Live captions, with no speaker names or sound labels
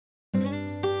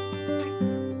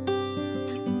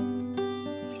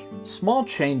Small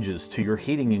changes to your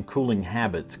heating and cooling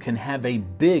habits can have a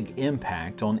big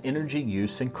impact on energy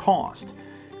use and cost.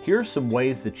 Here are some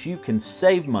ways that you can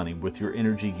save money with your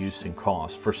energy use and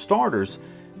cost. For starters,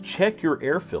 check your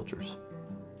air filters.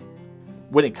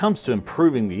 When it comes to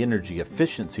improving the energy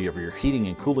efficiency of your heating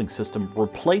and cooling system,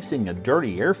 replacing a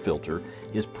dirty air filter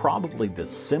is probably the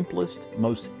simplest,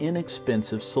 most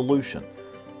inexpensive solution.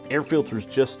 Air filters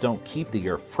just don't keep the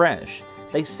air fresh.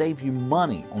 They save you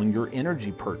money on your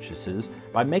energy purchases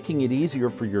by making it easier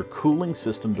for your cooling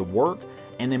system to work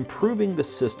and improving the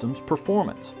system's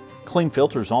performance. Clean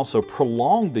filters also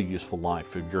prolong the useful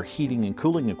life of your heating and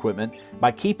cooling equipment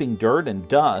by keeping dirt and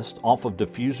dust off of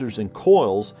diffusers and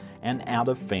coils and out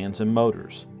of fans and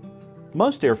motors.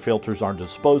 Most air filters are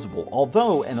disposable,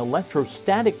 although an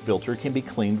electrostatic filter can be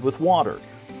cleaned with water.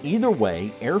 Either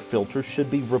way, air filters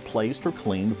should be replaced or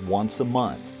cleaned once a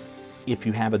month. If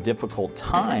you have a difficult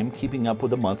time keeping up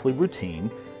with a monthly routine,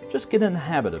 just get in the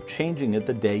habit of changing it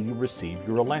the day you receive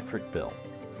your electric bill.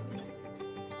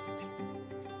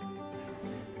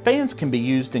 Fans can be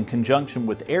used in conjunction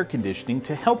with air conditioning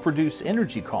to help reduce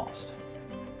energy cost.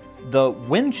 The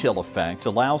wind chill effect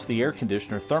allows the air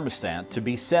conditioner thermostat to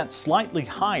be set slightly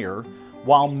higher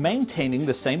while maintaining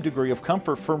the same degree of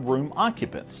comfort for room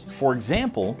occupants. For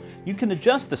example, you can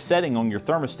adjust the setting on your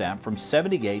thermostat from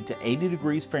 78 to 80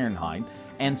 degrees Fahrenheit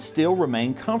and still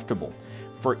remain comfortable.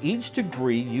 For each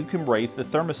degree you can raise the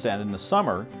thermostat in the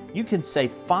summer, you can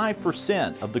save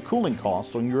 5% of the cooling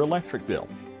cost on your electric bill.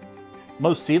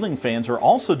 Most ceiling fans are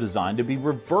also designed to be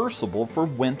reversible for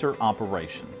winter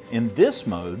operation. In this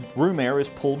mode, room air is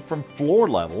pulled from floor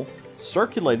level,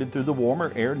 circulated through the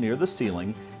warmer air near the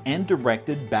ceiling, and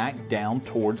directed back down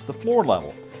towards the floor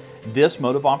level. This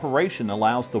mode of operation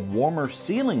allows the warmer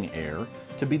ceiling air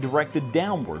to be directed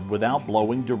downward without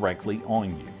blowing directly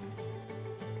on you.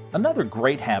 Another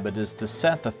great habit is to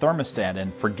set the thermostat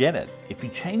and forget it. If you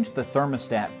change the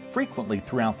thermostat frequently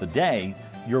throughout the day,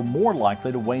 you're more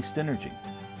likely to waste energy.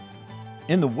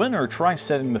 In the winter, try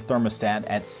setting the thermostat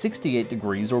at 68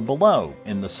 degrees or below.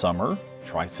 In the summer,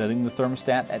 try setting the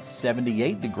thermostat at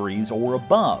 78 degrees or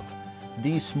above.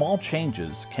 These small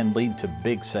changes can lead to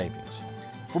big savings.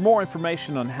 For more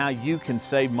information on how you can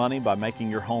save money by making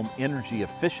your home energy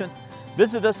efficient,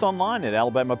 visit us online at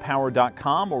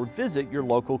alabamapower.com or visit your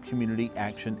local community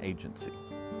action agency.